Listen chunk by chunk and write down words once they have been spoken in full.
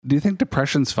Do you think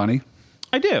depression's funny?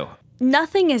 I do.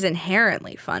 Nothing is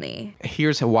inherently funny.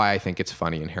 Here's why I think it's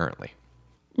funny inherently.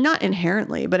 Not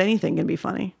inherently, but anything can be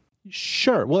funny.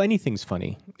 Sure. Well, anything's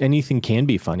funny. Anything can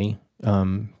be funny,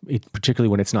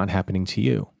 particularly when it's not happening to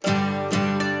you.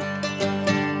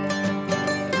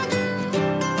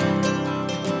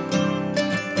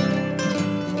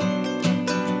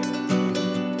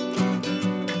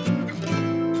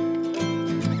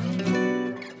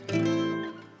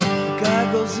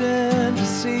 Goes in to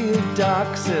see if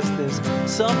Doc says there's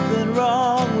something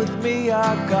wrong with me.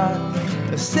 I got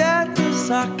a sadness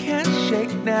I can't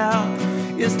shake now.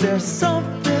 Is there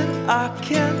something I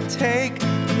can take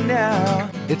now?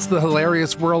 It's the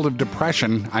hilarious world of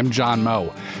depression. I'm John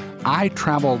Moe. I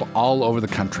traveled all over the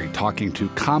country talking to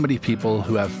comedy people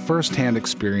who have firsthand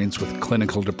experience with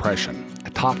clinical depression. I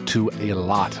talked to a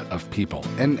lot of people,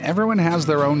 and everyone has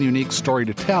their own unique story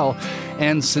to tell,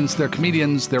 and since they're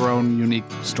comedians, their own unique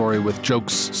story with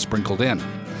jokes sprinkled in.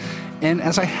 And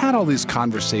as I had all these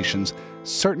conversations,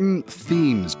 certain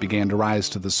themes began to rise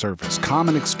to the surface,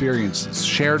 common experiences,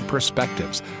 shared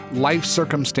perspectives, life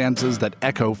circumstances that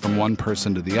echo from one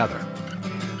person to the other.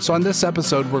 So on this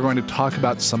episode, we're going to talk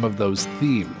about some of those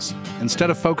themes. Instead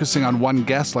of focusing on one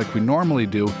guest like we normally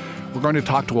do, we're going to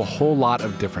talk to a whole lot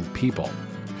of different people.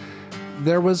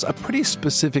 There was a pretty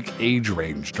specific age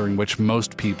range during which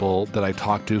most people that I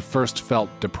talked to first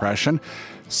felt depression.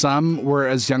 Some were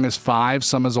as young as 5,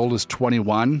 some as old as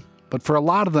 21, but for a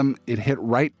lot of them, it hit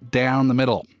right down the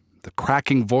middle. The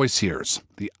cracking voice years,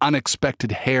 the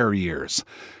unexpected hair years.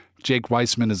 Jake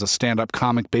Weisman is a stand-up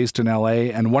comic based in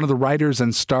L.A. and one of the writers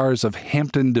and stars of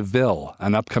Hampton DeVille,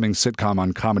 an upcoming sitcom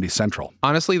on Comedy Central.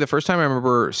 Honestly, the first time I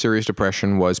remember serious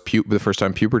depression was the first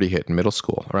time puberty hit in middle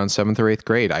school, around 7th or 8th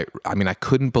grade. I mean, I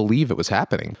couldn't believe it was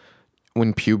happening.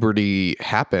 When puberty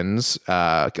happens,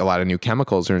 a lot of new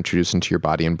chemicals are introduced into your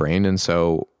body and brain, and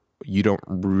so you don't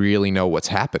really know what's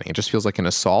happening. It just feels like an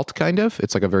assault, kind of.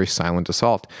 It's like a very silent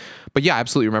assault. But yeah, I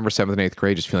absolutely remember 7th and 8th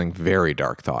grade just feeling very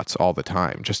dark thoughts all the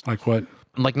time. Just like what?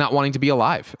 Like not wanting to be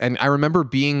alive. And I remember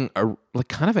being like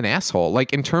kind of an asshole.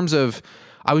 Like in terms of,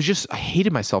 I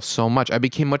hated myself so much. I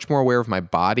became much more aware of my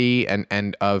body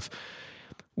and of,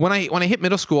 when I hit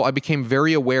middle school, I became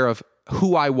very aware of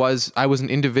who I was. I was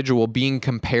an individual being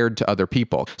compared to other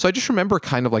people. So I just remember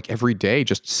kind of like every day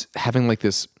just having like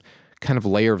this kind of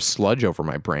layer of sludge over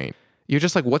my brain. You're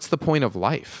just like, what's the point of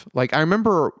life? Like, I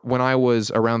remember when I was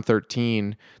around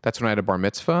 13, that's when I had a bar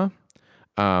mitzvah.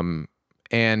 And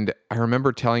I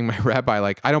remember telling my rabbi,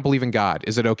 like, I don't believe in God.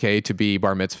 Is it okay to be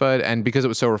bar mitzvahed? And because it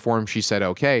was so reformed, she said,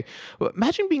 okay. But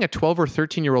imagine being a 12 or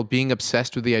 13-year-old being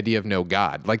obsessed with the idea of no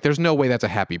God. Like, there's no way that's a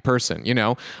happy person, you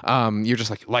know? You're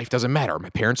just like, life doesn't matter. My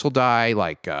parents will die.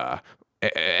 Like,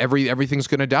 everything's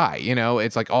gonna die, you know.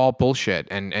 It's like all bullshit,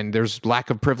 and there's lack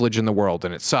of privilege in the world,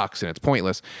 and it sucks and it's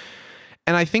pointless.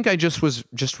 And I think I just was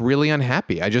really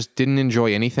unhappy. I just didn't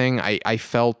enjoy anything. I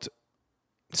felt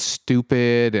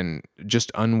stupid and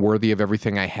just unworthy of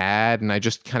everything I had, and I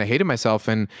just kind of hated myself.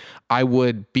 And I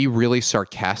would be really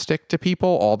sarcastic to people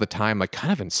all the time, like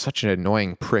kind of in such an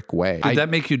annoying prick way. Did that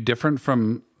make you different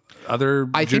from other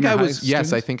I think I was, yes,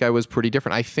 students? I think I was pretty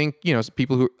different. I think, you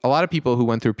know, a lot of people who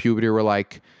went through puberty were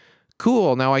like,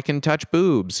 cool, now I can touch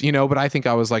boobs, you know, but I think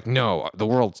I was like, no, the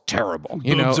world's terrible.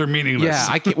 You boobs know? are meaningless. Yeah,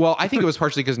 I think it was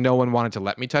partially because no one wanted to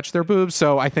let me touch their boobs,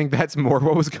 so I think that's more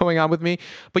what was going on with me.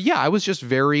 But yeah, I was just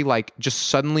very like, just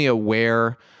suddenly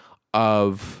aware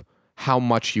of how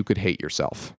much you could hate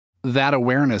yourself. That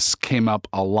awareness came up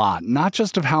a lot, not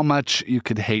just of how much you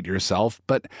could hate yourself,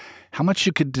 but how much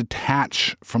you could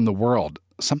detach from the world.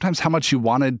 Sometimes how much you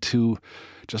wanted to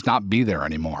just not be there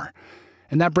anymore.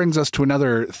 And that brings us to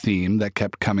another theme that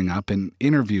kept coming up in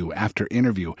interview after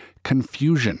interview: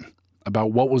 confusion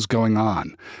about what was going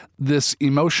on. This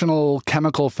emotional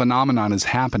chemical phenomenon is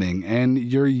happening, and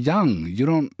you're young. You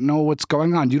don't know what's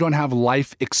going on. You don't have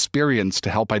life experience to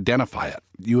help identify it.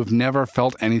 You have never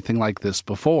felt anything like this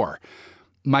before.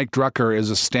 Mike Drucker is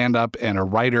a stand-up and a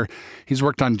writer. He's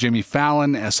worked on Jimmy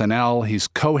Fallon, SNL. He's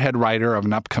co-head writer of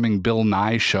an upcoming Bill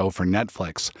Nye show for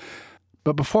Netflix.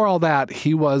 But before all that,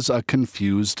 he was a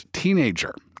confused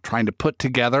teenager, trying to put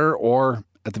together, or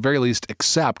at the very least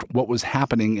accept, what was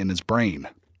happening in his brain.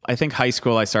 I think high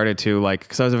school I started to, like,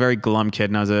 because I was a very glum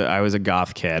kid and I was a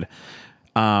goth kid.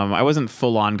 I wasn't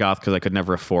full on goth because I could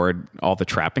never afford all the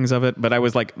trappings of it, but I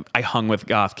was like, I hung out with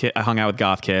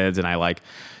goth kids, and I, like,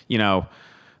 you know,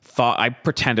 I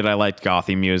pretended I liked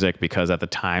gothy music because at the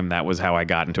time that was how I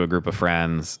got into a group of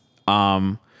friends.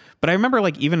 But I remember,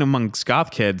 like, even amongst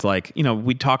goth kids, like, you know,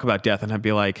 we'd talk about death and I'd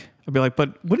be like, I'd be like,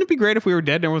 but wouldn't it be great if we were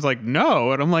dead? And everyone's like,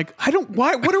 no. And I'm like,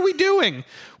 why? What are we doing?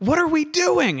 What are we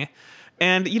doing?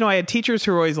 And, I had teachers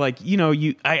who were always like,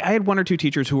 I had one or two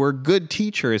teachers who were good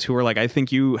teachers who were like, I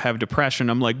think you have depression.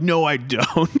 I'm like, no, I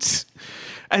don't.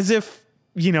 As if,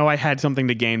 I had something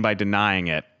to gain by denying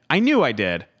it. I knew I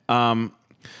did.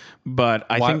 But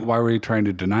why were you trying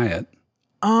to deny it?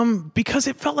 Because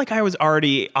it felt like I was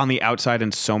already on the outside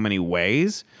in so many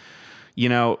ways,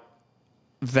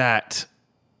 that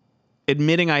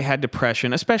admitting I had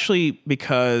depression, especially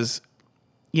because,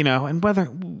 and whether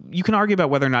you can argue about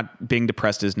whether or not being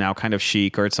depressed is now kind of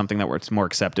chic or it's something that it's more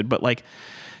accepted. But like,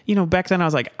 back then I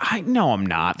was like, no, I'm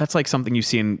not. That's like something you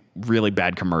see in really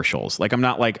bad commercials. Like, I'm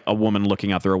not like a woman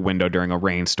looking out through a window during a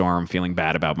rainstorm feeling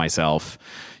bad about myself.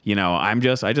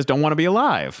 I just don't want to be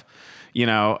alive.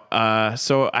 So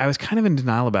I was kind of in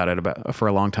denial about it for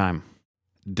a long time.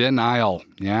 Denial.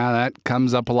 Yeah, that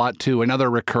comes up a lot too. Another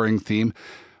recurring theme.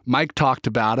 Mike talked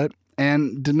about it,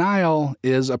 and denial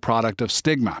is a product of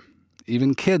stigma.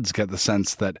 Even kids get the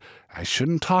sense that I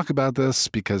shouldn't talk about this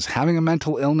because having a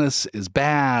mental illness is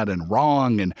bad and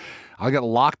wrong, and I'll get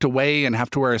locked away and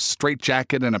have to wear a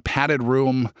straitjacket in a padded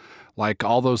room, like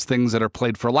all those things that are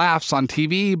played for laughs on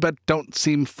TV but don't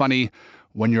seem funny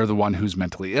when you're the one who's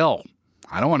mentally ill.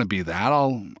 I don't want to be that.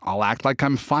 I'll act like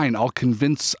I'm fine. I'll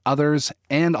convince others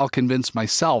and I'll convince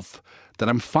myself that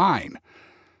I'm fine.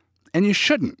 And you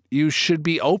shouldn't. You should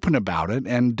be open about it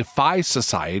and defy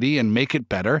society and make it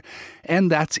better. And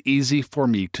that's easy for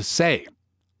me to say.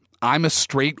 I'm a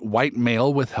straight white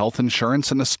male with health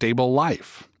insurance and a stable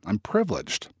life. I'm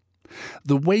privileged.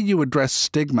 The way you address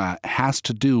stigma has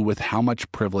to do with how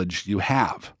much privilege you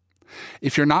have.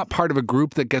 If you're not part of a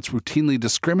group that gets routinely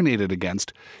discriminated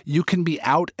against, you can be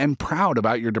out and proud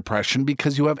about your depression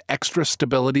because you have extra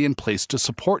stability in place to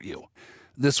support you.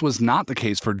 This was not the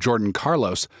case for Jordan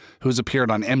Carlos, who's appeared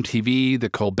on MTV, The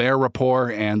Colbert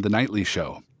Report, and The Nightly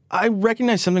Show. I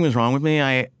recognized something was wrong with me.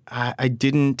 I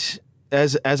didn't,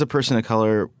 as a person of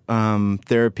color,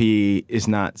 therapy is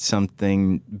not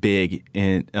something big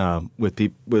in with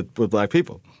Black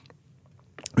people.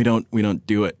 We don't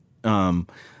do it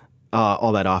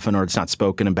all that often, or it's not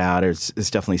spoken about, or it's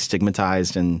definitely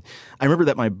stigmatized. And I remember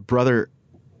that my brother,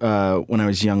 when I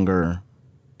was younger,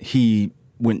 he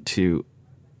went to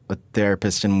a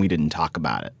therapist and we didn't talk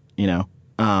about it,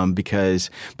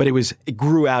 but it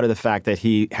grew out of the fact that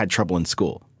he had trouble in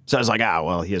school. So I was like,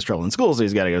 well, he has trouble in school, so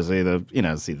he's got to go see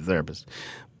the therapist.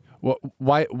 Well,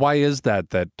 why is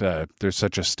that there's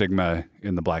such a stigma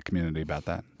in the Black community about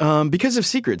that? Because of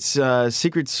secrets.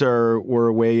 Secrets were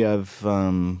a way of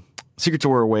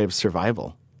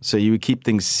survival. So you would keep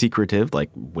things secretive, like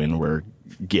when we're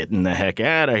getting the heck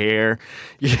out of here,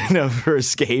 for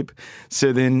escape.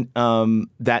 So then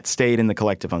that stayed in the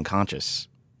collective unconscious.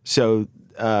 So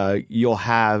you'll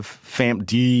have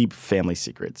deep family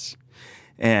secrets,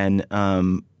 and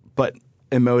but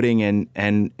emoting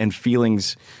and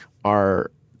feelings are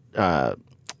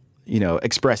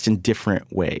expressed in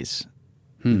different ways.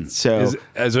 So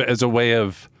as a way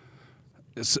of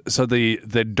so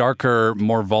the darker,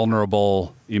 more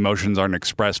vulnerable emotions aren't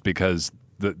expressed because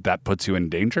that puts you in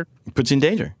danger? Puts you in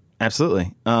danger.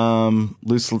 Absolutely.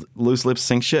 Loose lips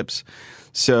sink ships.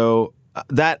 So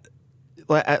that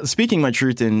speaking my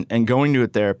truth and going to a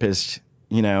therapist,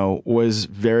 was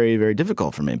very, very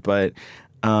difficult for me. But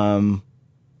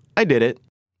I did it.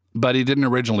 But he didn't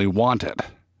originally want it.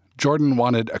 Jordan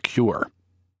wanted a cure.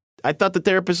 I thought the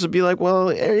therapist would be like, well,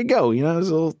 there you go.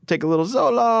 So take a little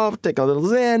Zoloft, take a little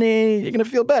Xanny. You're going to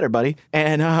feel better, buddy.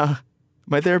 And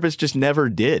my therapist just never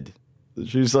did.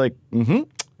 She was like,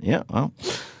 yeah, well,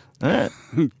 all right.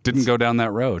 Didn't go down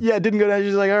that road. Yeah, didn't go down.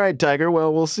 She's like, all right, Tiger,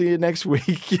 well, we'll see you next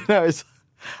week. And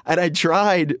I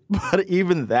tried, but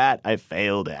even that I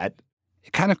failed at.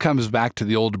 It kind of comes back to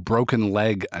the old broken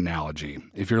leg analogy.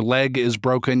 If your leg is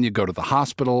broken, you go to the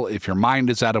hospital. If your mind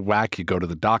is out of whack, you go to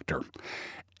the doctor.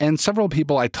 And several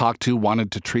people I talked to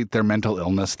wanted to treat their mental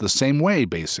illness the same way,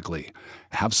 basically.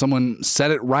 Have someone set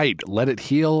it right, let it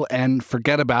heal, and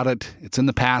forget about it. It's in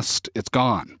the past. It's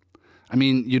gone. I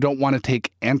mean, you don't want to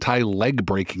take anti-leg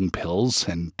breaking pills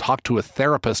and talk to a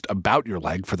therapist about your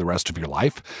leg for the rest of your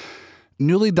life.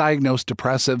 Newly diagnosed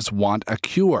depressives want a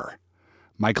cure.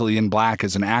 Michael Ian Black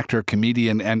is an actor,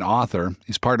 comedian, and author.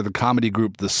 He's part of the comedy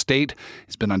group The State.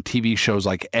 He's been on TV shows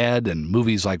like Ed and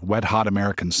movies like Wet Hot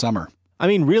American Summer. I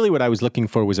mean, really what I was looking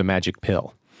for was a magic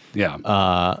pill. Yeah.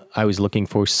 I was looking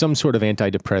for some sort of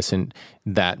antidepressant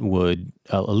that would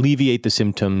alleviate the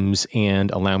symptoms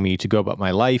and allow me to go about my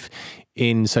life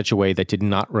in such a way that did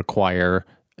not require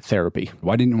therapy.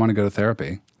 Why didn't you want to go to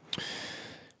therapy?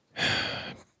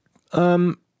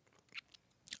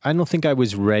 I don't think I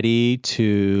was ready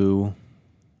to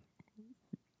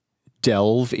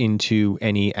delve into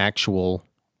any actual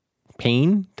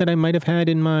pain that I might have had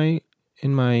in my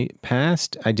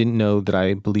past. I didn't know that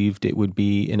I believed it would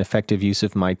be an effective use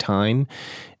of my time.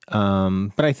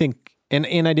 But I think, and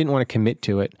I didn't want to commit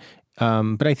to it.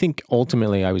 But I think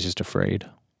ultimately I was just afraid.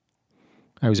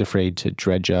 I was afraid to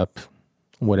dredge up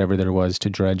whatever there was to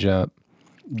dredge up.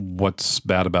 What's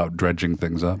bad about dredging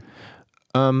things up?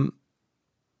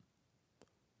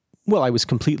 Well, I was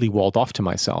completely walled off to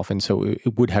myself, and so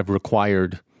it would have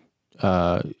required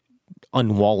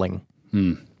unwalling.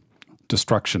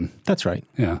 Destruction. That's right.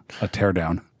 Yeah, a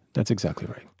teardown. That's exactly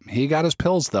right. He got his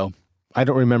pills, though. I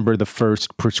don't remember the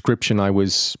first prescription I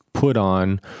was put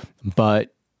on,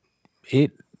 but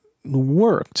it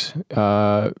worked.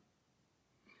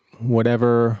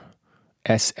 Whatever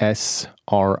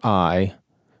SSRI,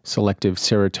 selective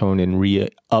serotonin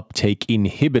reuptake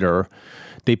inhibitor,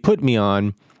 they put me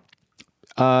on,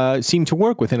 seemed to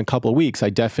work within a couple of weeks. I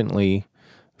definitely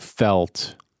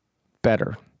felt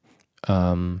better.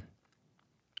 And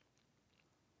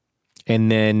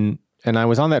I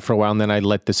was on that for a while, and then I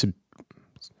let this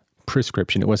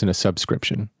prescription, it wasn't a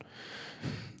subscription.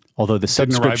 Although the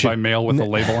subscription arrive by mail with a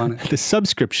label on it. The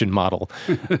subscription model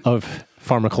of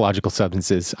pharmacological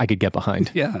substances I could get behind.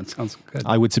 Yeah, it sounds good.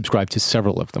 I would subscribe to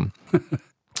several of them.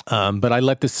 But I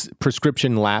let this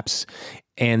prescription lapse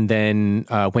and then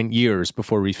went years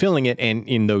before refilling it. And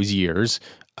in those years,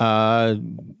 got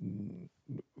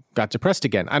depressed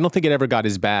again. I don't think it ever got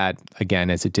as bad again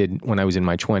as it did when I was in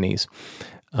my 20s.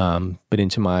 But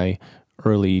into my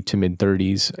early to mid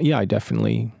 30s, yeah, I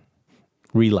definitely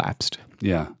relapsed.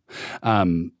 Yeah.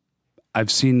 I've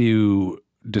seen you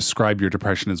describe your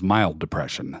depression as mild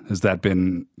depression. Has that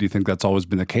been, do you think that's always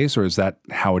been the case, or is that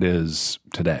how it is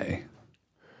today?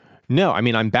 No, I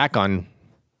mean, I'm back on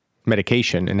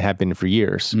medication and have been for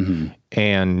years. Mm-hmm.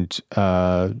 And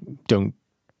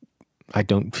I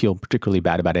don't feel particularly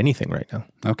bad about anything right now.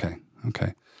 Okay.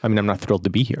 I mean, I'm not thrilled to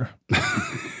be here.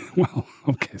 Well,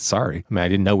 okay, sorry. I mean, I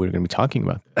didn't know we were going to be talking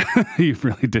about that. You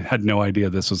really had no idea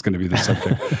this was going to be the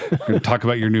subject. We're going to talk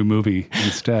about your new movie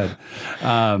instead.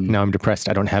 Now I'm depressed.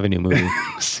 I don't have a new movie.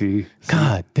 See?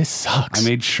 God, this sucks. I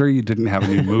made sure you didn't have a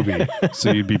new movie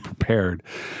so you'd be prepared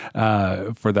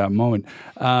for that moment.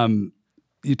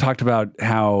 You talked about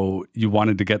how you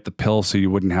wanted to get the pill so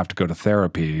you wouldn't have to go to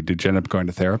therapy. Did you end up going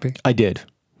to therapy? I did.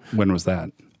 When was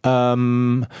that?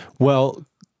 Well,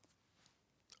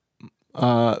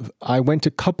 I went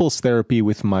to couples therapy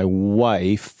with my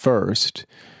wife first,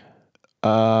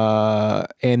 and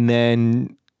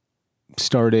then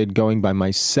started going by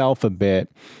myself a bit,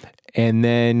 and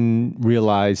then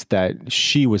realized that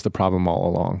she was the problem all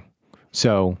along.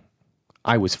 So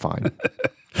I was fine.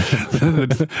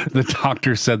 The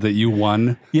doctor said that you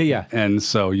won. Yeah. And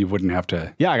so you wouldn't have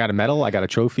to. Yeah, I got a medal. I got a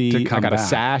trophy. I got a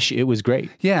sash. It was great.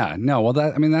 Yeah. No, well,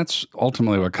 that's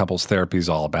ultimately what couples therapy is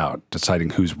all about,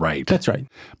 deciding who's right. That's right.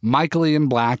 Michael Ian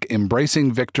Black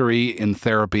embracing victory in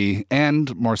therapy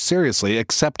and, more seriously,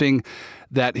 accepting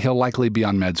that he'll likely be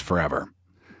on meds forever.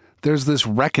 There's this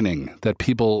reckoning that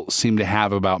people seem to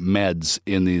have about meds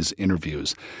in these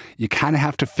interviews. You kind of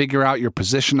have to figure out your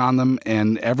position on them,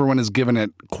 and everyone has given it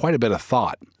quite a bit of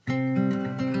thought.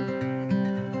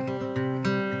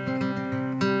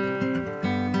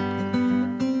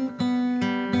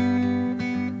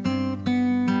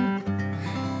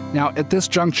 Now, at this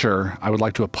juncture, I would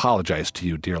like to apologize to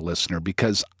you, dear listener,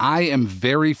 because I am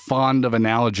very fond of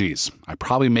analogies. I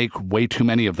probably make way too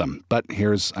many of them, but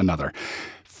here's another.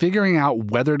 Figuring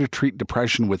out whether to treat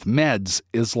depression with meds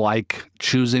is like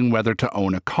choosing whether to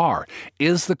own a car.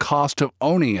 Is the cost of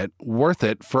owning it worth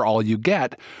it for all you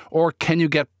get, or can you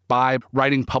get by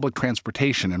riding public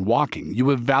transportation and walking?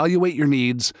 You evaluate your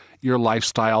needs, your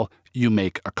lifestyle, you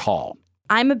make a call.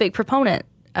 I'm a big proponent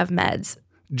of meds.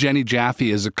 Jenny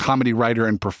Jaffe is a comedy writer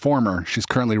and performer. She's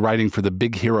currently writing for the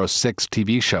Big Hero 6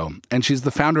 TV show, and she's the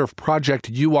founder of Project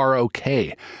You Are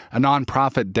Okay, a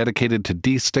nonprofit dedicated to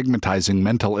destigmatizing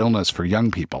mental illness for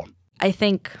young people. I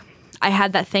think I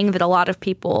had that thing that a lot of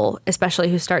people, especially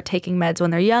who start taking meds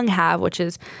when they're young, have, which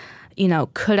is,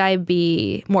 could I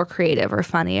be more creative or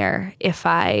funnier if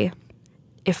I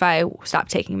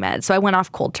stopped taking meds? So I went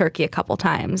off cold turkey a couple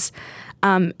times.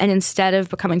 And instead of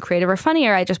becoming creative or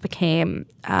funnier, I just became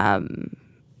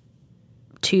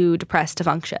too depressed to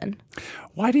function.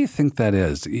 Why do you think that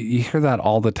is? You hear that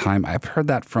all the time. I've heard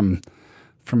that from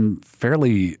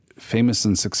fairly famous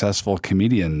and successful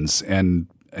comedians and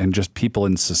just people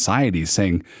in society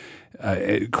saying,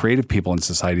 creative people in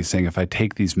society saying, if I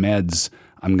take these meds,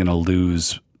 I'm going to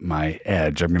lose my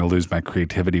edge. I'm going to lose my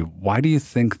creativity. Why do you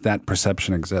think that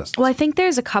perception exists? Well, I think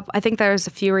there's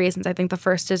a few reasons. I think the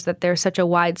first is that there's such a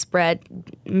widespread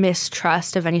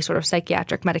mistrust of any sort of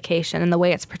psychiatric medication, and the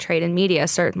way it's portrayed in media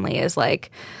certainly is like,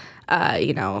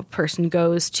 a person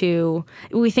goes to,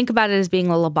 we think about it as being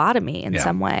a lobotomy in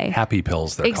some way. Happy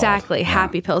pills, they're exactly, called.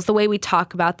 happy pills. The way we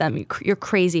talk about them, your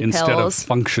crazy Instead pills. Instead of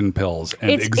function pills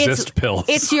and exist pills.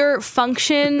 It's your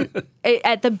function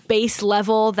at the base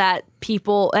level that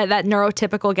that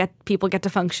neurotypical people get to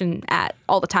function at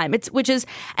all the time.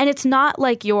 It's not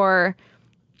like your...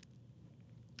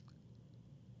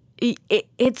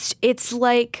 It's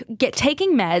like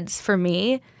taking meds for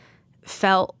me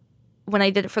felt, when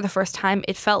I did it for the first time,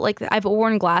 it felt like I've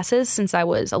worn glasses since I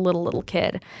was a little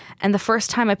kid. And the first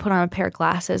time I put on a pair of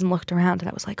glasses and looked around, and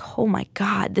I was like, oh my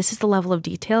God, this is the level of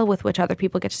detail with which other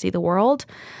people get to see the world.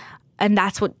 And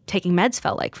that's what taking meds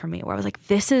felt like for me, where I was like,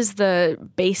 this is the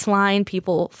baseline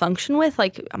people function with.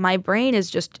 Like, my brain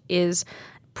is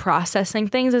processing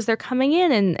things as they're coming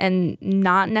in and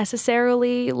not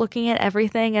necessarily looking at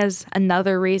everything as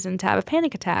another reason to have a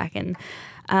panic attack.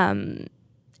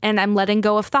 And I'm letting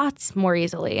go of thoughts more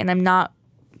easily, and I'm not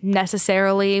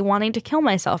necessarily wanting to kill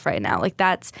myself right now. Like,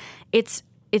 it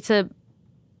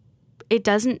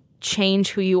doesn't change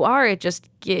who you are. It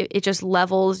just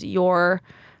levels your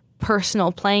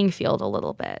personal playing field a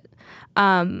little bit.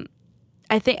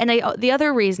 I think, the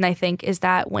other reason I think is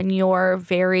that when you're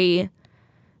very,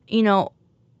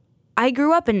 I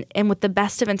grew up and with the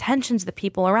best of intentions, the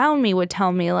people around me would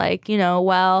tell me like,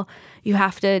 well, you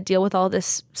have to deal with all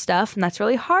this stuff and that's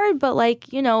really hard, but like,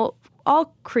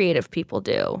 all creative people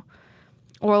do.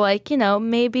 Or like,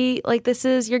 maybe like this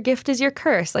is your gift is your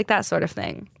curse, like that sort of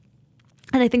thing.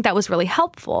 And I think that was really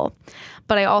helpful.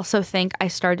 But I also think I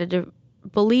started to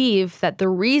believe that the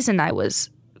reason I was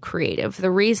creative,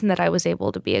 the reason that I was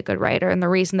able to be a good writer, and the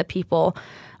reason that people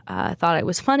thought I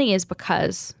was funny is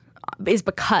because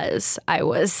I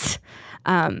was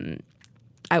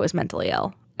mentally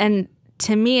ill. And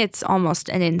to me, it's almost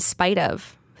an in spite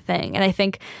of thing. And I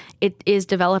think it is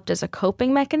developed as a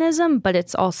coping mechanism, but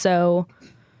it's also,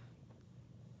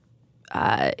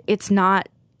 it's not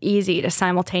easy to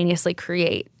simultaneously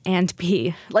create and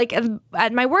be. Like,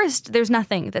 at my worst, there's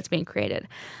nothing that's being created.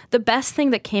 The best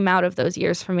thing that came out of those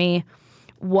years for me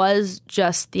was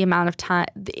just the amount of time,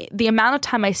 the amount of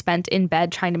time I spent in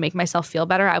bed trying to make myself feel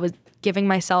better. I was giving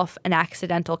myself an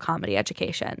accidental comedy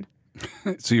education.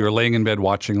 So you were laying in bed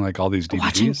watching like all these DVDs?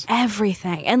 Watching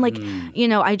everything. And like,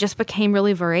 I just became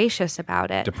really voracious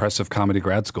about it. Depressive comedy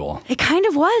grad school. It kind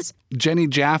of was. Jenny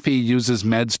Jaffe uses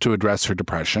meds to address her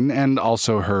depression and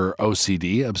also her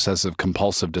OCD, obsessive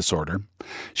compulsive disorder.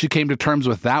 She came to terms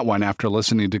with that one after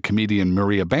listening to comedian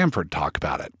Maria Bamford talk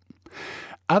about it.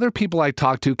 Other people I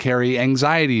talk to carry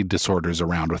anxiety disorders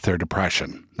around with their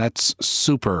depression. That's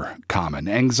super common.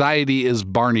 Anxiety is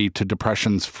Barney to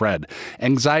depression's Fred.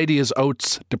 Anxiety is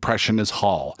Oates, depression is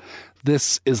Hall.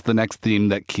 This is the next theme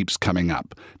that keeps coming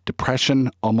up.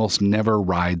 Depression almost never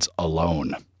rides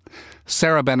alone.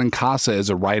 Sara Benincasa is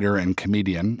a writer and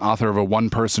comedian, author of a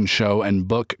one-person show and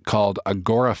book called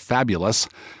Agorafabulous.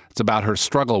 It's about her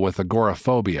struggle with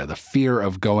agoraphobia, the fear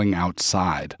of going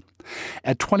outside.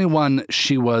 At 21,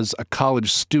 she was a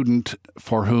college student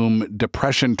for whom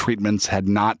depression treatments had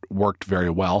not worked very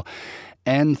well,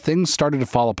 and things started to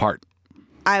fall apart.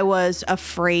 I was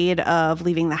afraid of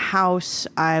leaving the house.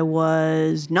 I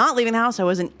was not leaving the house. I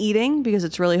wasn't eating because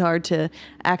it's really hard to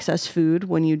access food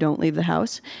when you don't leave the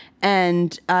house.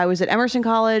 And I was at Emerson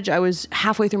College. I was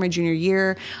halfway through my junior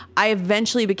year. I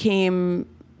eventually became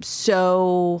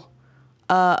so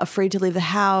afraid to leave the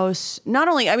house. Not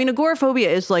only, agoraphobia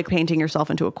is like painting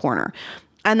yourself into a corner.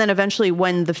 And then eventually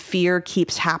when the fear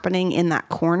keeps happening in that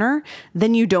corner,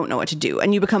 then you don't know what to do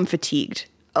and you become fatigued.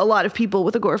 A lot of people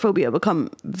with agoraphobia become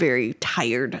very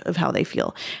tired of how they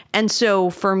feel. And so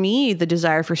for me, the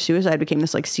desire for suicide became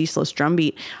this like ceaseless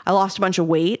drumbeat. I lost a bunch of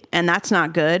weight, and that's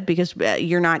not good because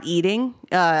you're not eating.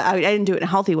 I didn't do it in a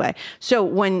healthy way. So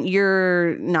when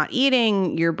you're not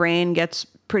eating, your brain gets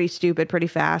pretty stupid pretty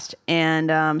fast.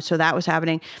 And so that was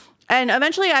happening. And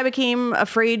eventually I became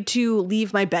afraid to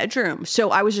leave my bedroom.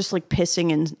 So I was just like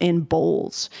pissing in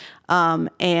bowls.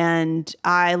 And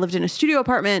I lived in a studio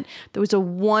apartment. There was a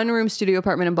one-room studio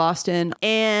apartment in Boston.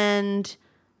 And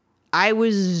I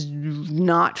was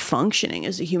not functioning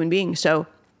as a human being. So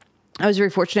I was very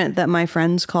fortunate that my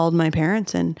friends called my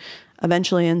parents and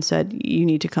said, you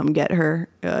need to come get her.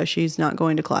 She's not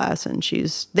going to class. And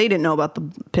they didn't know about the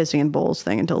pissing in bowls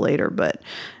thing until later. But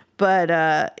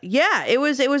yeah, it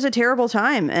was a terrible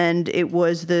time. And it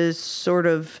was this sort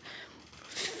of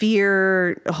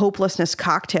fear, hopelessness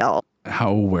cocktail.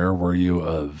 How aware were you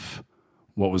of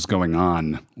what was going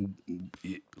on?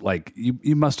 Like,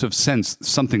 you must have sensed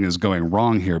something is going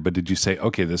wrong here, but did you say,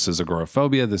 okay, this is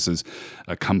agoraphobia, this is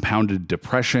a compounded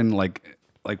depression? Like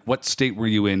what state were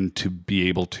you in to be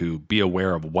able to be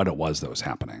aware of what it was that was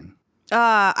happening?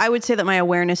 I would say that my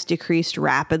awareness decreased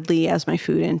rapidly as my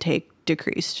food intake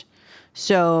decreased.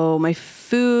 So my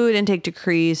food intake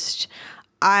decreased.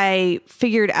 I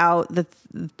figured out that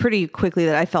pretty quickly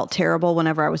that I felt terrible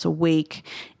whenever I was awake.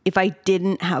 If I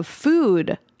didn't have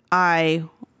food, I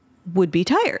would be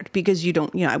tired because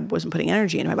I wasn't putting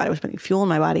energy into my body. I was putting fuel in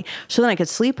my body. So then I could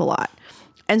sleep a lot.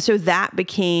 And so that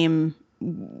became,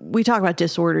 we talk about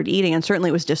disordered eating, and certainly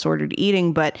it was disordered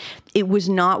eating, but it was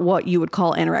not what you would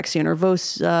call anorexia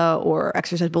nervosa or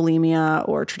exercise bulimia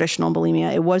or traditional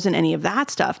bulimia. It wasn't any of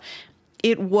that stuff.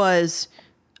 It was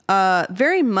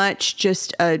very much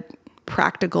just a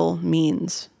practical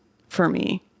means for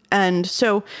me. And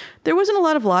so there wasn't a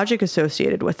lot of logic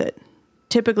associated with it.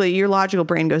 Typically, your logical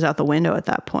brain goes out the window at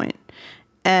that point.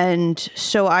 And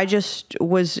so I just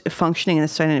was functioning in a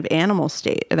kind of animal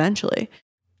state eventually.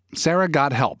 Sara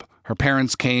got help. Her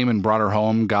parents came and brought her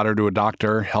home, got her to a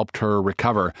doctor, helped her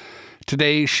recover.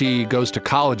 Today, she goes to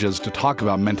colleges to talk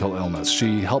about mental illness.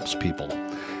 She helps people.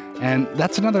 And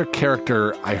that's another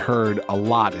character I heard a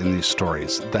lot in these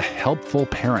stories, the helpful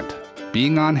parent.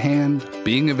 Being on hand,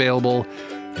 being available,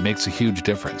 it makes a huge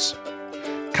difference.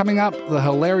 Coming up, the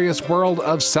hilarious world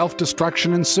of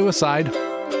self-destruction and suicide.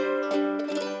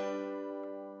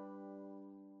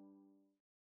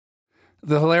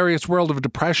 The Hilarious World of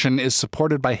Depression is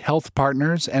supported by Health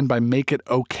Partners and by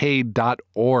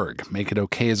MakeItOK.org. Make It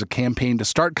OK is a campaign to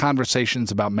start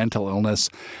conversations about mental illness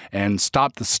and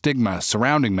stop the stigma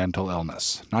surrounding mental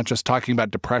illness. Not just talking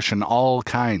about depression, all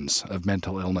kinds of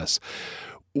mental illness.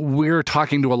 We're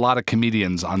talking to a lot of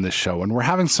comedians on this show, and we're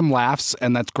having some laughs,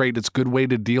 and that's great. It's a good way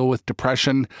to deal with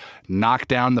depression, knock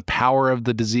down the power of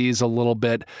the disease a little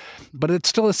bit, but it's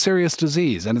still a serious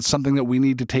disease, and it's something that we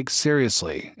need to take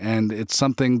seriously, and it's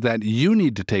something that you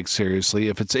need to take seriously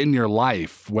if it's in your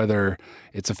life, whether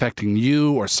it's affecting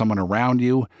you or someone around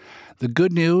you. The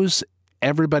good news,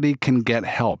 everybody can get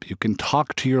help. You can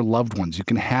talk to your loved ones. You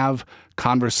can have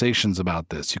conversations about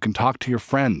this. You can talk to your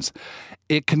friends.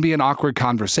 It can be an awkward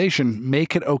conversation.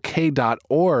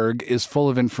 MakeItOK.org is full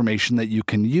of information that you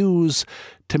can use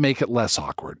to make it less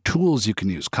awkward. Tools you can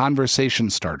use, conversation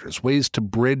starters, ways to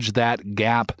bridge that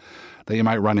gap that you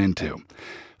might run into.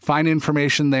 Find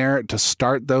information there to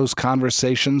start those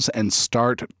conversations and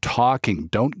start talking.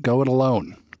 Don't go it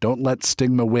alone. Don't let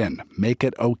stigma win.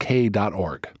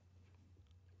 MakeItOK.org.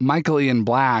 Michael Ian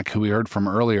Black, who we heard from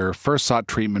earlier, first sought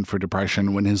treatment for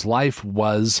depression when his life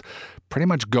was pretty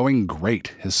much going great.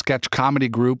 His sketch comedy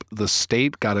group, The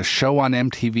State, got a show on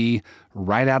MTV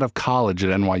right out of college at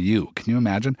NYU. Can you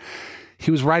imagine? He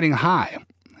was riding high,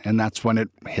 and that's when it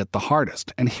hit the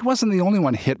hardest. And he wasn't the only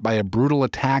one hit by a brutal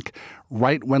attack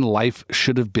right when life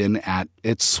should have been at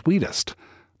its sweetest.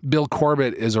 Bill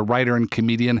Corbett is a writer and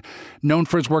comedian known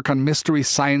for his work on Mystery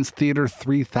Science Theater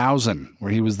 3000,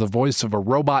 where he was the voice of a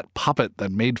robot puppet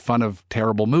that made fun of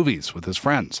terrible movies with his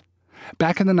friends.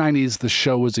 Back in the 90s, the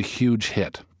show was a huge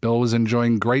hit. Bill was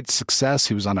enjoying great success.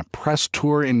 He was on a press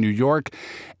tour in New York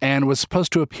and was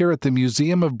supposed to appear at the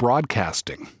Museum of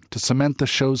Broadcasting to cement the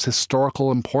show's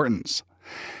historical importance.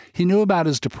 He knew about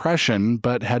his depression,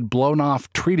 but had blown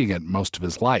off treating it most of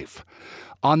his life.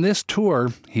 On this tour,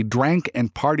 he drank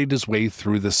and partied his way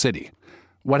through the city.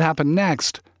 What happened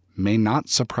next may not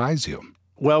surprise you.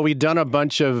 Well, we'd done a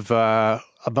bunch of press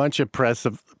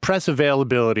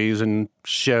availabilities and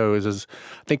shows. I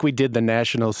think we did the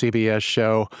national CBS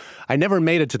show. I never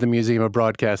made it to the Museum of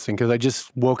Broadcasting because I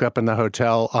just woke up in the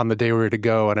hotel on the day we were to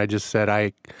go, and I just said,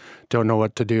 I don't know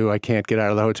what to do. I can't get out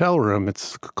of the hotel room.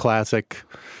 It's classic.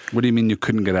 What do you mean you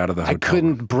couldn't get out of the hotel room? I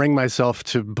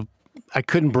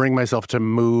couldn't bring myself to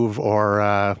move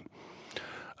or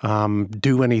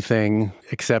do anything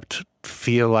except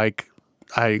feel like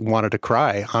I wanted to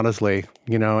cry, honestly,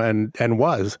 and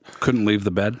was. Couldn't leave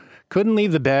the bed? Couldn't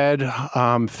leave the bed.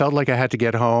 Felt like I had to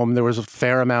get home. There was a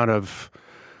fair amount of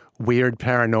weird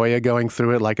paranoia going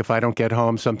through it. Like if I don't get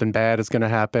home, something bad is going to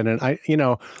happen. And I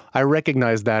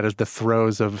recognized that as the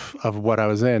throes of what I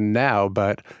was in now,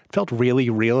 but it felt really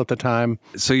real at the time.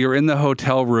 So you're in the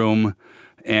hotel room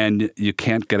and you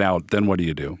can't get out. Then what do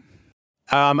you do?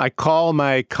 I call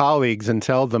my colleagues and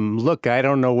tell them, look, I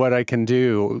don't know what I can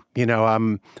do.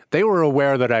 They were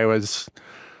aware that I was,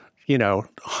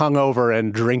 hungover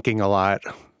and drinking a lot.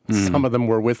 Some of them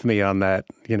were with me on that,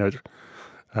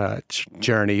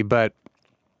 journey. But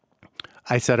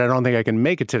I said, I don't think I can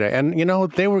make it today. And,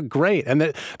 they were great.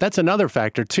 And that's another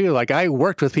factor, too. Like, I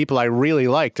worked with people I really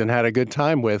liked and had a good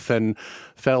time with and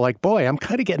felt like, boy, I'm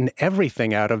kind of getting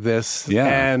everything out of this. Yeah.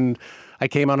 And I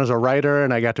came on as a writer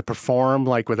and I got to perform,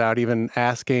 like, without even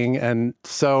asking. And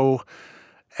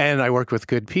I worked with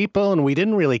good people, and we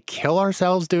didn't really kill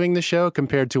ourselves doing the show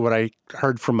compared to what I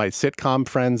heard from my sitcom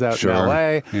friends out in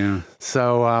L.A. Yeah.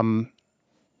 So,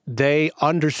 they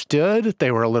understood.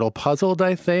 They were a little puzzled,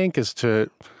 I think, as to,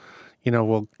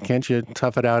 well, can't you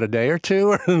tough it out a day or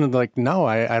two? And like, no,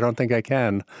 I don't think I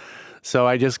can. So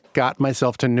I just got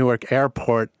myself to Newark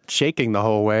Airport shaking the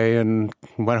whole way and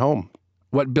went home.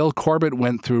 What Bill Corbett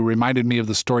went through reminded me of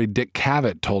the story Dick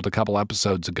Cavett told a couple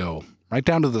episodes ago, right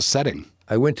down to the setting.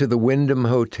 I went to the Wyndham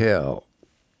Hotel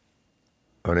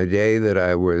on a day that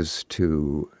I was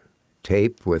to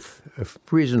tape with a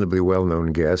reasonably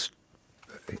well-known guest,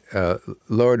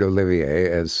 Lord Olivier,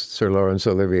 as Sir Laurence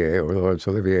Olivier, or Laurence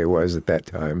Olivier was at that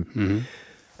time. Mm-hmm.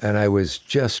 And I was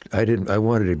I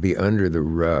wanted to be under the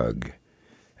rug.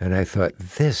 And I thought,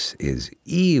 this is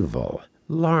evil.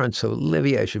 Laurence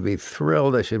Olivier, I should be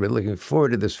thrilled. I should have been looking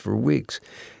forward to this for weeks.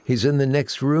 He's in the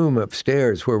next room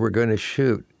upstairs where we're going to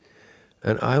shoot.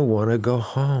 And I want to go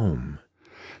home.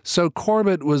 So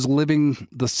Corbett was living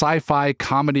the sci-fi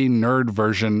comedy nerd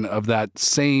version of that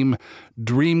same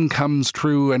dream comes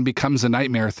true and becomes a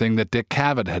nightmare thing that Dick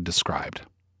Cavett had described.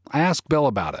 I asked Bill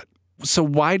about it. So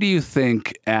why do you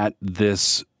think at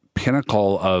this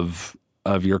pinnacle of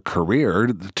your career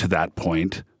to that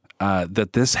point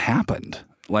that this happened?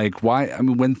 Like, why? I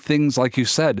mean, when things, like you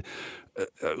said,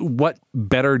 what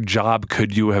better job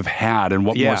could you have had and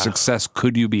what more success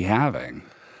could you be having?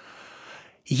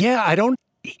 Yeah,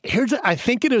 I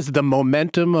think it is the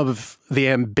momentum of the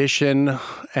ambition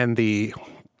and the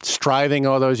striving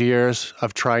all those years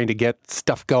of trying to get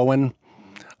stuff going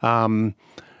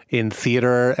in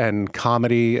theater and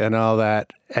comedy and all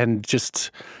that, and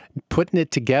just putting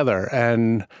it together.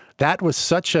 And that was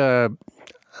such a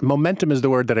momentum is the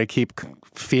word that I keep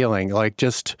feeling. Like,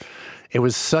 just it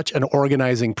was such an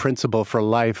organizing principle for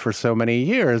life for so many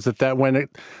years that when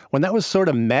that was sort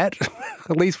of met,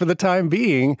 at least for the time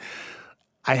being,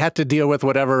 I had to deal with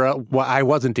whatever I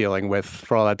wasn't dealing with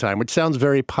for all that time, which sounds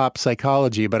very pop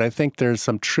psychology, but I think there's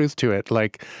some truth to it.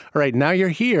 Like, all right, now you're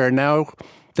here. Now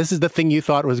this is the thing you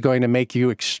thought was going to make you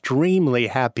extremely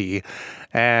happy.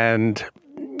 And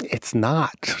it's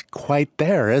not quite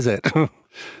there, is it?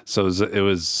 So it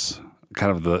was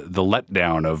kind of the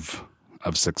letdown of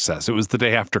success. It was the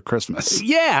day after Christmas.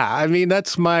 Yeah. I mean,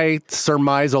 that's my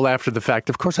surmisal after the fact.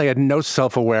 Of course, I had no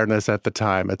self-awareness at the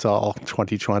time. It's all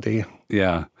 2020.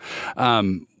 Yeah. How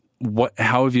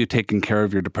have you taken care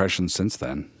of your depression since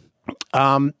then?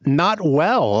 Not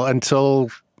well until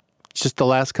just the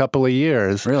last couple of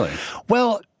years. Really?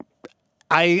 Well,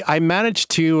 I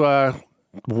managed to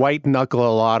white knuckle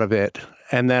a lot of it.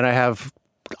 And then I have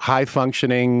high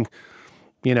functioning,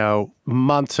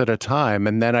 months at a time.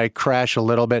 And then I crash a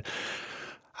little bit.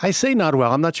 I say not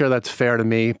well. I'm not sure that's fair to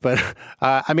me, but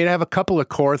I have a couple of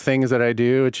core things that I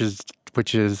do, which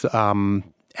is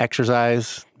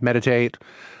exercise, meditate.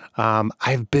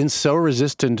 I've been so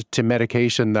resistant to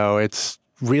medication, though. It's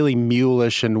really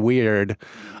mulish and weird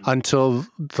until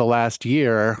the last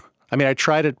year. I mean, I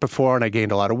tried it before and I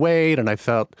gained a lot of weight and I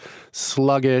felt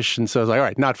sluggish. And so I was like, all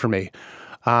right, not for me.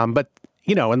 But,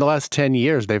 in the last 10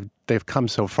 years, they've come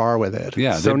so far with it.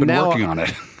 Yeah, so they've been working on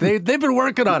it. They've been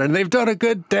working on it and they've done a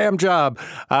good damn job.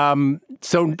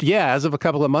 As of a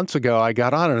couple of months ago, I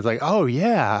got on and it's like, oh,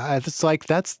 yeah, it's like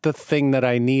that's the thing that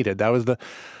I needed. That was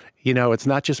it's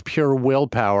not just pure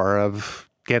willpower of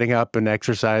getting up and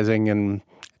exercising and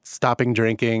stopping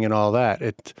drinking and all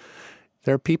that.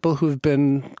 There are people who've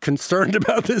been concerned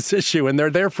about this issue, and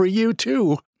they're there for you,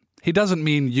 too. He doesn't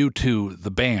mean U2,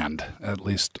 the band. At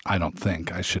least I don't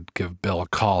think. I should give Bill a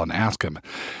call and ask him.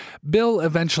 Bill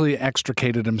eventually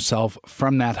extricated himself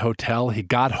from that hotel. He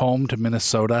got home to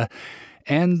Minnesota,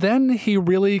 and then he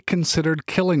really considered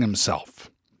killing himself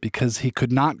because he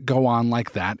could not go on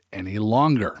like that any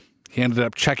longer. He ended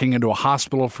up checking into a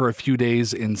hospital for a few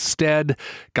days instead,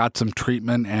 got some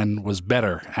treatment, and was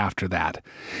better after that.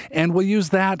 And we'll use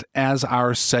that as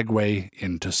our segue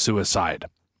into suicide.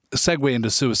 Segue into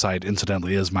Suicide,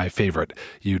 incidentally, is my favorite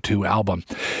U2 album.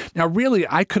 Now, really,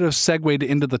 I could have segued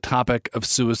into the topic of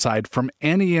suicide from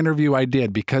any interview I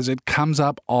did because it comes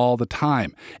up all the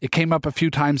time. It came up a few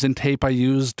times in tape I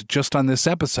used just on this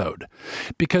episode.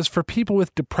 Because for people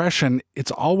with depression,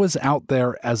 it's always out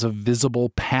there as a visible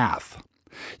path.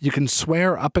 You can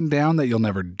swear up and down that you'll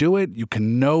never do it. You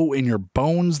can know in your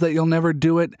bones that you'll never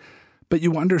do it. But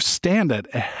you understand it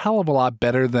a hell of a lot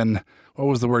better than what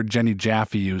was the word Jenny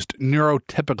Jaffe used?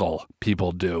 Neurotypical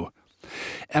people do.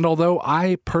 And although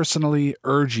I personally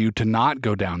urge you to not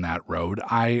go down that road,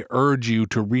 I urge you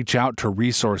to reach out to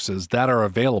resources that are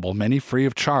available, many free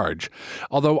of charge.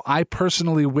 Although I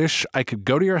personally wish I could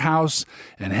go to your house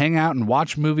and hang out and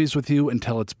watch movies with you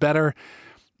until it's better,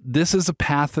 this is a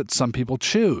path that some people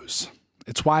choose.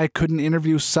 It's why I couldn't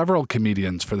interview several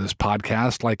comedians for this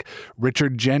podcast like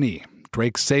Richard Jenny,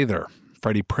 Drake Sather,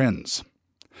 Freddie Prinz.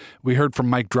 We heard from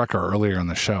Mike Drucker earlier in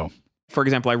the show. For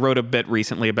example, I wrote a bit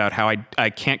recently about how I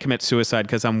can't commit suicide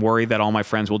because I'm worried that all my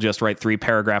friends will just write 3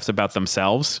 paragraphs about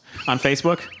themselves on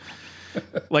Facebook.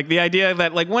 Like the idea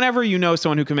that like whenever you know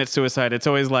someone who commits suicide, it's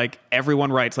always like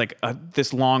everyone writes like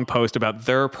this long post about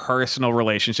their personal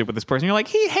relationship with this person. You're like,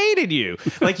 he hated you.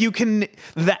 Like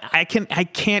I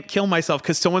can't kill myself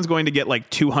because someone's going to get like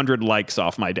 200 likes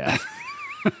off my death.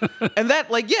 And that,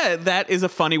 like, yeah, that is a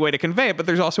funny way to convey it, but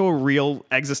there's also a real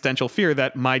existential fear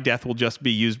that my death will just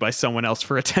be used by someone else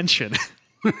for attention.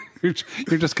 You're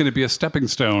just going to be a stepping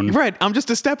stone. Right, I'm just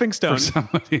a stepping stone.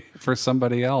 For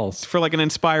somebody else. For like an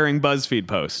inspiring BuzzFeed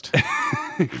post.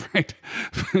 Right.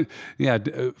 Yeah,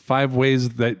 5 ways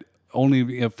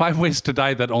to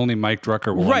die that only Mike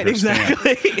Drucker will understand.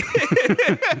 Right,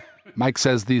 exactly. Mike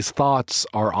says these thoughts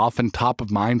are often top of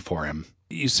mind for him.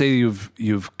 You say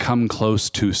you've come close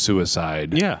to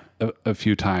suicide. Yeah. A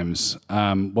few times.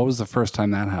 What was the first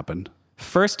time that happened?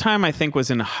 First time I think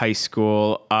was in high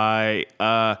school. I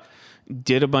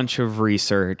did a bunch of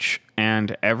research,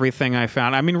 and everything I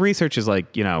found. I mean, research is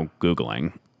like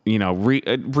Googling.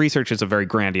 Research is a very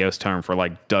grandiose term for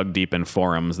like dug deep in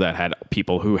forums that had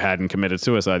people who hadn't committed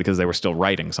suicide because they were still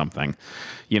writing something.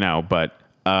 But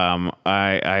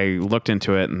I looked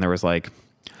into it, and there was like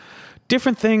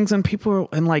different things, and people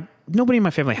and like nobody in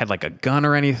my family had like a gun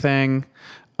or anything,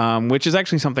 which is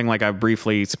actually something like I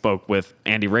briefly spoke with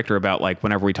Andy Richter about. Like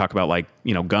whenever we talk about like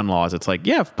gun laws, it's like,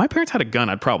 yeah, if my parents had a gun,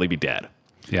 I'd probably be dead.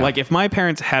 Yeah. Like if my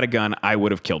parents had a gun, I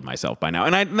would have killed myself by now.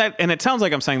 And it sounds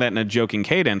like I'm saying that in a joking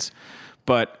cadence,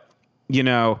 but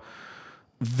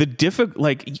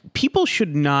people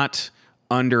should not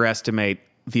underestimate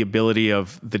the ability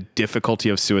of the difficulty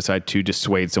of suicide to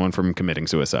dissuade someone from committing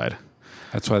suicide.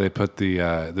 That's why they put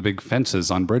the big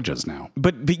fences on bridges now.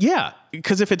 But yeah,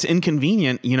 because if it's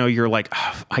inconvenient, you're like,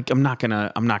 I'm not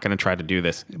gonna try to do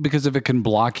this. Because if it can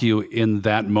block you in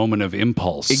that moment of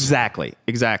impulse, exactly,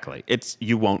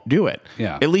 you won't do it.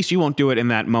 Yeah, at least you won't do it in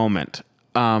that moment.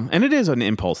 And it is an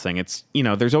impulse thing. It's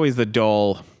there's always the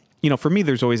dull. For me,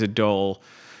 there's always a dull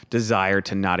desire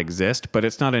to not exist, but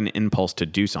it's not an impulse to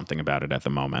do something about it at the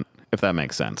moment, if that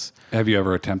makes sense. Have you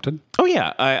ever attempted? Oh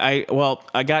yeah, I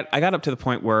got up to the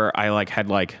point where I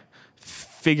had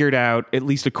figured out, at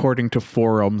least according to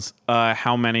forums,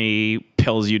 how many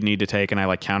pills you'd need to take, and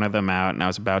I counted them out, and I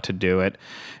was about to do it,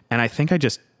 and I think I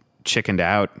just chickened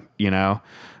out.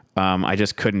 I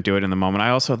just couldn't do it in the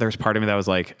moment. There's part of me that was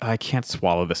like, I can't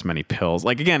swallow this many pills.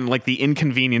 The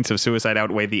inconvenience of suicide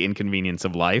outweighed the inconvenience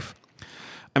of life.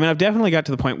 I mean, I've definitely got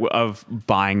to the point of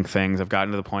buying things. I've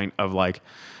gotten to the point of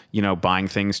buying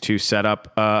things to set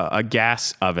up a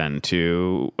gas oven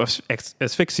to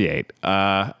asphyxiate.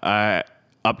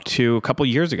 Up to a couple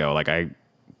years ago, I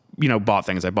bought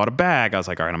things. I bought a bag. I was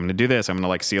like, all right, I'm going to do this. I'm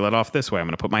going to seal it off this way. I'm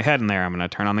going to put my head in there. I'm going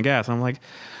to turn on the gas. And I'm like,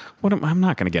 I'm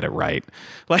not going to get it right.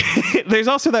 There's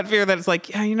also that fear that it's like,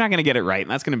 yeah, you're not going to get it right, and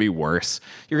that's going to be worse.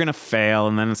 You're going to fail,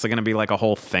 and then it's going to be a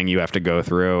whole thing you have to go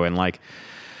through, and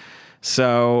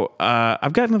So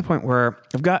I've gotten to the point where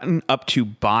I've gotten up to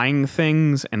buying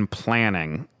things and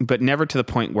planning, but never to the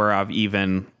point where I've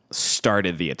even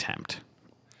started the attempt,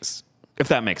 if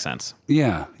that makes sense.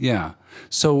 Yeah.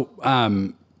 So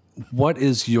what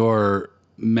is your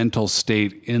mental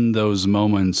state in those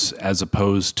moments as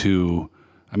opposed to...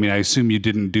 I mean, I assume you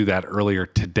didn't do that earlier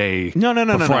today. No.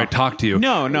 Before I talked to you.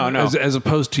 No. As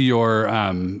opposed to your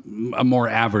a more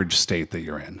average state that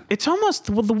you're in. It's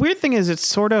almost the weird thing is it's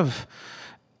sort of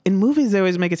in movies they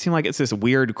always make it seem like it's this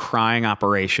weird crying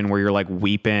operation where you're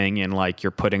weeping and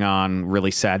you're putting on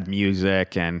really sad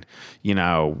music and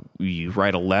you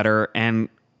write a letter, and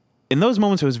in those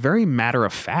moments it was very matter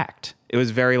of fact. It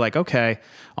was very okay,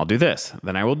 I'll do this,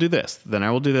 then I will do this, then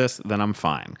I will do this, then I'm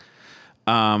fine.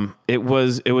 It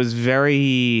was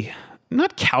very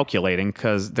not calculating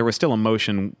because there was still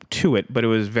emotion to it, but it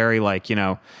was very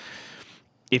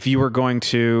if you were going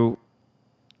to,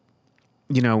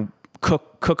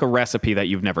 cook a recipe that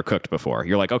you've never cooked before,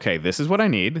 you're like, okay, this is what I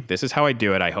need. This is how I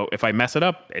do it. I hope if I mess it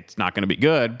up, it's not going to be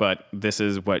good, but this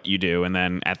is what you do. And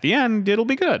then at the end, it'll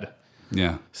be good.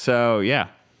 Yeah. So yeah.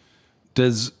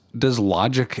 Does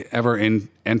logic ever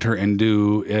enter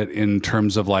into it in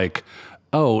terms of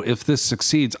oh, if this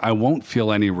succeeds, I won't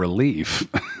feel any relief.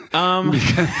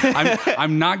 Because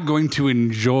I'm not going to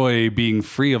enjoy being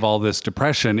free of all this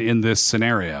depression in this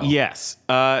scenario. Yes,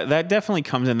 that definitely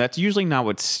comes in. That's usually not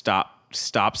what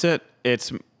stops it.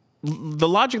 It's the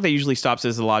logic that usually stops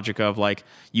is the logic of like,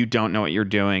 you don't know what you're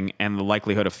doing, and the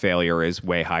likelihood of failure is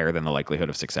way higher than the likelihood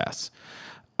of success.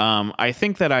 I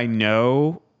think that I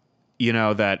know,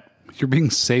 that you're being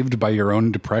saved by your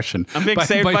own depression. I'm being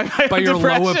saved by your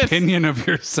depression. low opinion of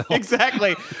yourself.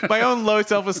 Exactly. My own low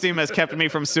self-esteem has kept me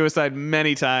from suicide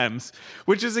many times,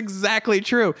 which is exactly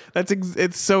true.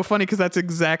 It's so funny because that's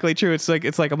exactly true. It's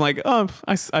like I'm like, oh,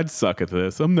 I'd suck at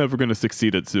this. I'm never going to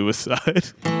succeed at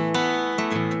suicide.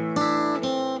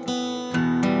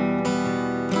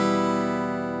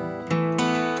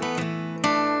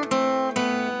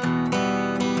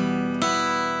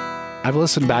 I've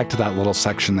listened back to that little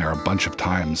section there a bunch of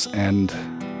times, and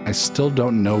I still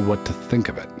don't know what to think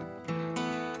of it.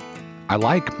 I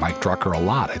like Mike Drucker a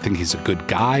lot. I think he's a good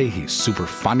guy. He's super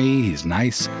funny. He's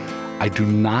nice. I do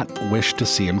not wish to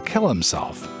see him kill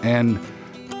himself. And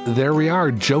there we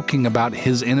are, joking about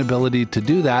his inability to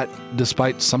do that,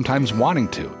 despite sometimes wanting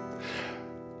to.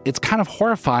 It's kind of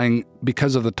horrifying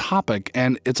because of the topic,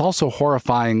 and it's also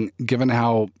horrifying given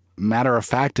how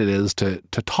matter-of-fact it is to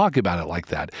talk about it like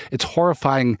that. It's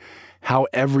horrifying how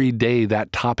everyday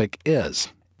that topic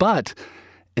is. But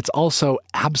it's also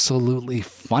absolutely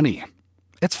funny.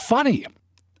 It's funny.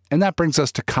 And that brings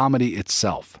us to comedy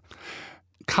itself.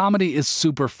 Comedy is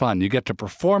super fun. You get to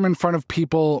perform in front of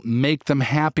people, make them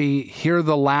happy, hear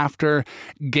the laughter,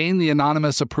 gain the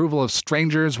anonymous approval of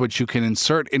strangers, which you can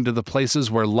insert into the places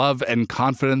where love and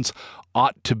confidence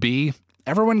ought to be.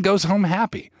 Everyone goes home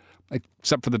happy.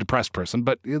 Except for the depressed person,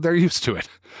 but they're used to it.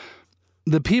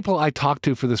 The people I talk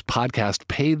to for this podcast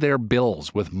pay their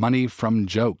bills with money from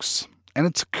jokes. And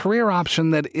it's a career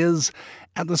option that is,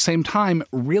 at the same time,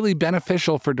 really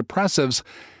beneficial for depressives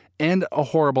and a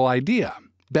horrible idea.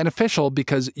 Beneficial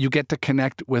because you get to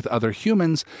connect with other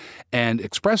humans and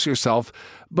express yourself,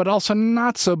 but also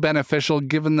not so beneficial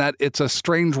given that it's a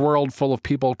strange world full of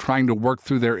people trying to work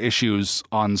through their issues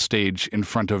on stage in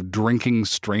front of drinking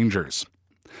strangers.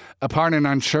 Aparna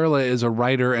Nancherla is a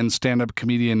writer and stand-up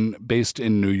comedian based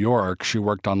in New York. She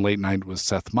worked on Late Night with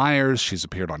Seth Meyers. She's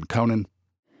appeared on Conan.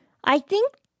 I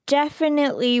think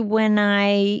definitely when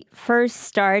I first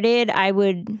started, I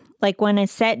would, when a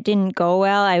set didn't go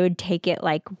well, I would take it,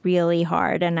 really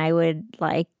hard. And I would,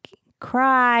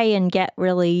 cry and get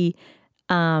really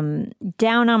down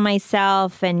on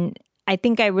myself. And I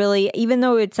think I really, even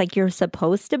though it's you're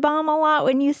supposed to bomb a lot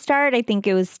when you start, I think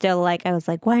it was still I was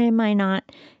why am I not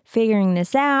figuring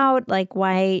this out?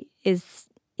 Why is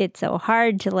it so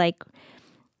hard to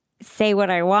say what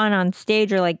I want on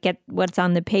stage or get what's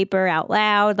on the paper out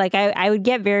loud? I would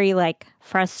get very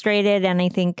frustrated. And I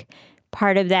think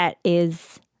part of that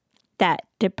is that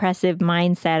depressive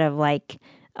mindset of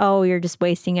oh, you're just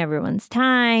wasting everyone's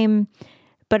time.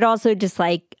 But also just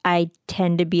I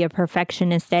tend to be a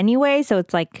perfectionist anyway. So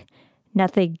it's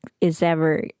nothing is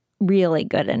ever really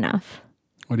good enough.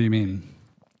 What do you mean?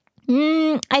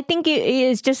 I think it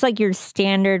is just your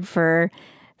standard for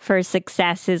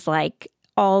success is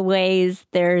always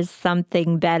there's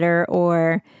something better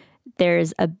or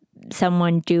there's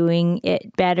someone doing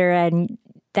it better, and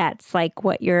that's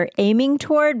what you're aiming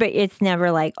toward, but it's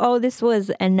never oh, this was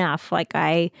enough,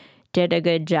 I did a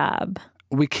good job.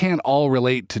 We can't all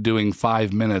relate to doing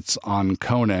 5 minutes on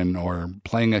Conan or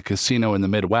playing a casino in the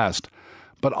Midwest,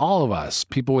 but all of us,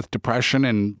 people with depression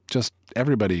and just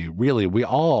everybody, really, we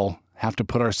all have to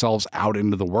put ourselves out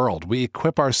into the world. We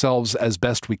equip ourselves as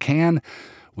best we can.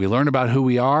 We learn about who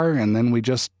we are, and then we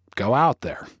just go out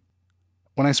there.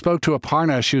 When I spoke to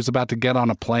Aparna, she was about to get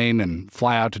on a plane and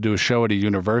fly out to do a show at a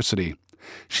university.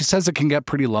 She says it can get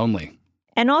pretty lonely.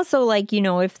 And also,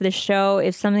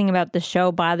 if something about the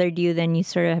show bothered you, then you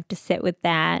sort of have to sit with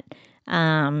that.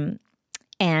 And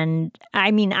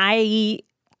I mean,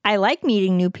 I like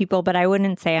meeting new people, but I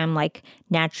wouldn't say I'm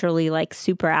naturally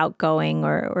super outgoing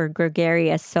or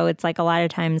gregarious. So it's a lot of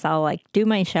times I'll do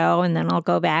my show and then I'll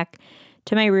go back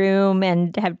to my room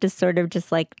and have to sort of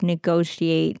just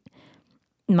negotiate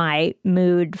my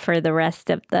mood for the rest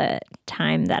of the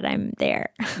time that I'm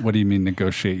there. What do you mean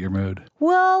negotiate your mood?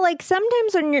 Well,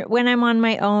 sometimes when I'm on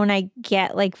my own, I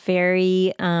get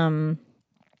very I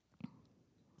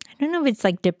don't know if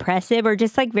it's depressive or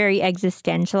just very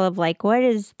existential of what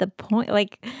is the point?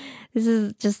 This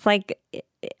is just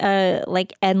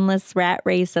endless rat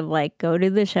race of go to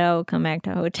the show, come back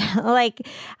to hotel.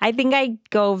 I think I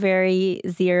go very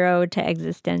zero to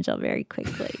existential very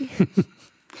quickly.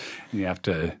 You have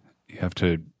to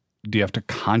do you have to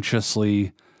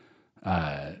consciously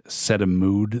set a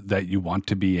mood that you want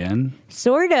to be in?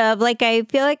 Sort of. Like, I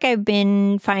feel like I've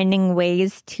been finding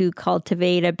ways to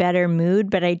cultivate a better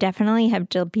mood, but I definitely have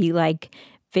to be like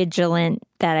vigilant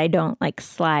that I don't like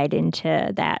slide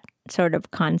into that sort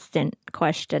of constant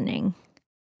questioning.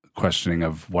 Questioning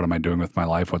of what am I doing with my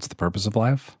life? What's the purpose of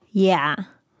life? Yeah.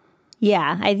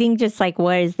 Yeah. I think just like,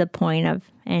 what is the point of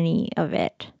any of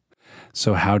it?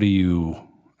 So how do you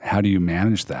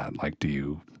manage that? Like, do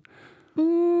you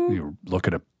look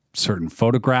at a certain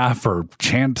photograph or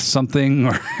chant something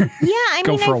or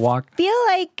go for a walk? I feel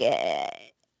like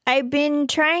I've been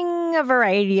trying a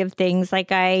variety of things. Like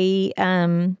I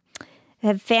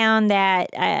have found that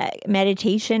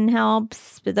meditation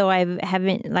helps, though I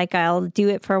haven't, like I'll do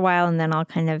it for a while and then I'll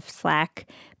kind of slack.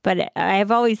 But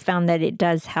I've always found that it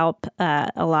does help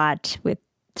a lot with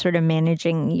sort of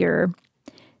managing your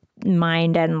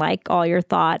mind and like all your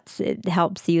thoughts. It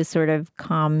helps you sort of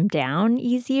calm down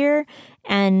easier.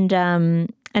 And then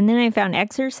I found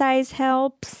exercise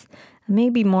helps,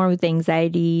 maybe more with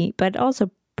anxiety, but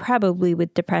also probably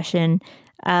with depression.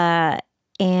 And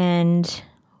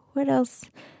what else?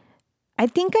 I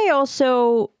think I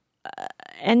also,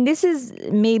 and this is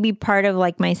maybe part of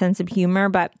like my sense of humor,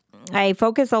 but I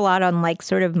focus a lot on like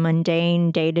sort of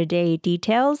mundane day-to-day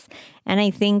details. And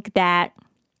I think that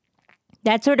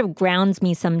sort of grounds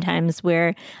me sometimes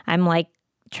where I'm like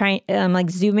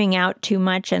zooming out too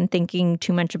much and thinking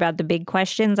too much about the big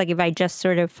questions. Like if I just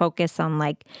sort of focus on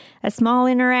like a small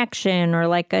interaction or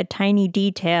like a tiny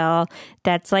detail,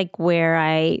 that's like where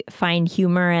I find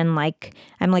humor. And like,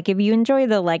 I'm like, if you enjoy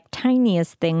the like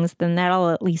tiniest things, then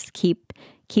that'll at least keep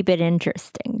it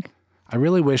interesting. I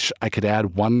really wish I could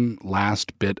add one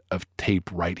last bit of tape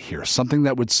right here, something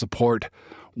that would support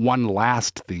one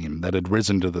last theme that had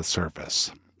risen to the surface.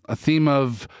 A theme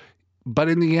of, but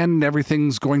in the end,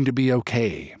 everything's going to be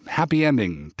okay. Happy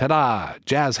ending, ta-da,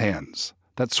 jazz hands.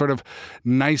 That sort of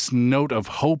nice note of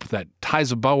hope that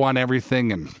ties a bow on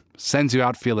everything and sends you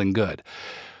out feeling good.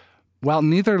 While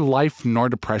neither life nor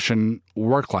depression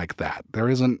work like that, there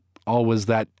isn't always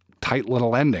that tight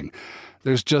little ending.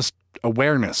 There's just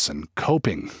awareness and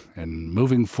coping and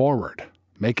moving forward,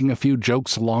 making a few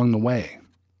jokes along the way.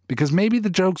 Because maybe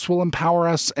the jokes will empower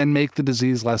us and make the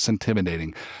disease less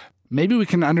intimidating. Maybe we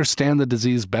can understand the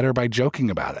disease better by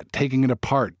joking about it, taking it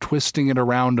apart, twisting it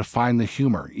around to find the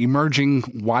humor,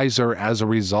 emerging wiser as a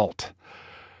result.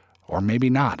 Or maybe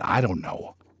not, I don't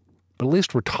know. But at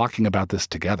least we're talking about this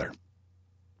together.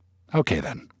 Okay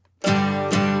then.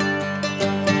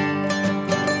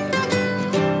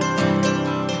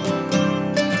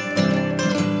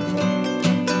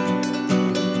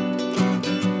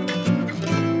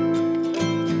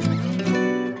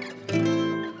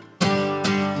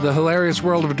 The Hilarious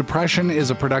World of Depression is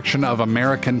a production of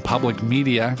American Public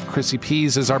Media. Chrissy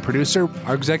Pease is our producer.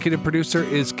 Our executive producer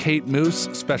is Kate Moose.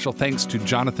 Special thanks to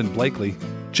Jonathan Blakely.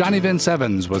 Johnny Vince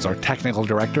Evans was our technical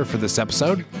director for this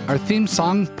episode. Our theme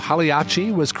song,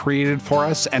 Pagliacci, was created for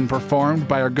us and performed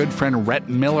by our good friend Rhett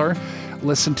Miller.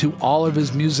 Listen to all of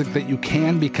his music that you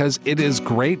can because it is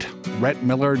great.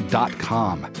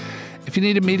 RhettMiller.com. If you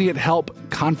need immediate help,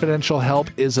 confidential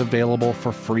help is available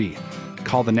for free.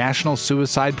 Call the National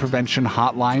Suicide Prevention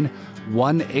Hotline,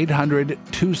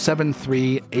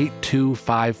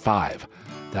 1-800-273-8255.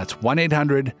 That's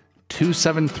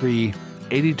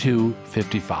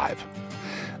 1-800-273-8255.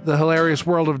 The Hilarious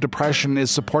World of Depression is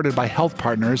supported by Health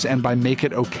Partners and by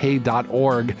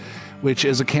MakeItOK.org, which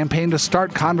is a campaign to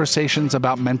start conversations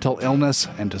about mental illness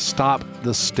and to stop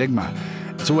the stigma.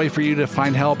 It's a way for you to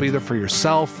find help either for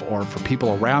yourself or for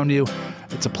people around you.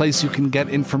 It's a place you can get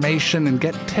information and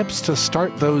get tips to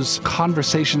start those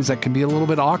conversations that can be a little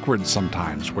bit awkward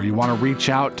sometimes, where you want to reach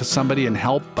out to somebody and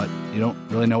help, but you don't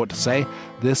really know what to say.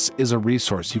 This is a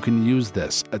resource. You can use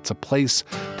this. It's a place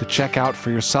to check out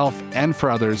for yourself and for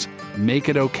others.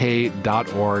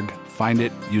 MakeItOK.org. Find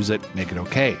it, use it, make it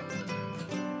okay.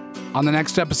 On the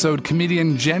next episode,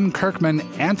 comedian Jen Kirkman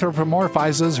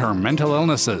anthropomorphizes her mental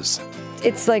illnesses.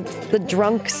 It's like the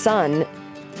drunk son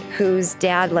whose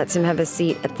dad lets him have a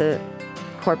seat at the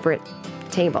corporate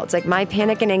table. It's like my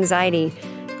panic and anxiety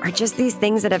are just these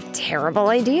things that have terrible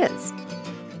ideas.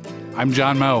 I'm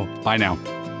John Moe. Bye now.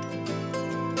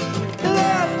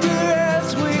 Laughter,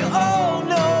 as we all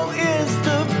know, is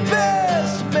the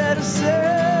best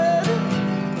medicine.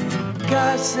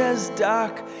 God says,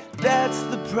 Doc, that's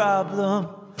the problem.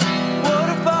 What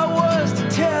if I was to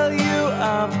tell you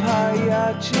I'm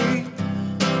Pagliacci?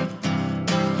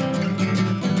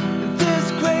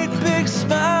 This great big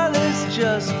smile is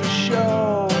just for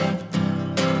show.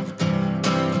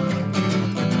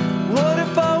 What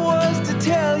if I was to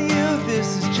tell you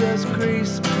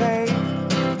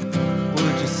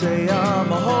say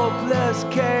I'm a hopeless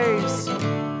case?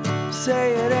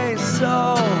 Say it ain't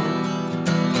so.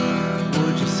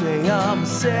 Would you say I'm a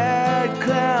sad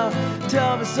clown?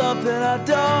 Tell me something I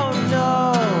don't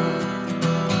know.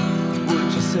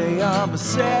 Would you say I'm a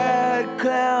sad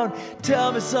clown?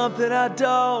 Tell me something I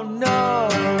don't know.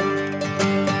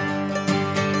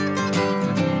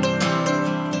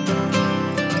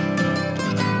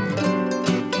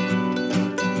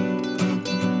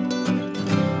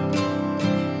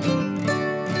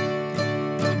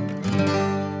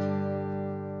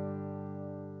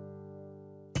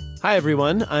 Hi,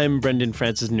 everyone. I'm Brendan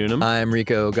Francis Noonan. I'm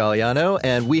Rico Galliano,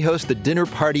 and we host the Dinner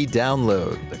Party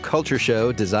Download, the culture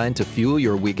show designed to fuel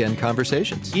your weekend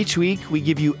conversations. Each week, we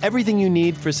give you everything you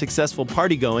need for successful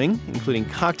party going, including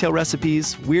cocktail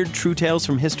recipes, weird true tales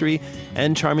from history,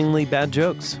 and charmingly bad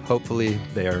jokes. Hopefully,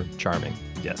 they are charming.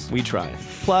 Yes, we try.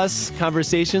 Plus,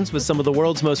 conversations with some of the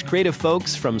world's most creative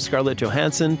folks, from Scarlett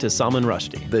Johansson to Salman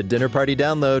Rushdie. The Dinner Party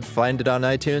Download, find it on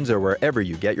iTunes or wherever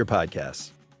you get your podcasts.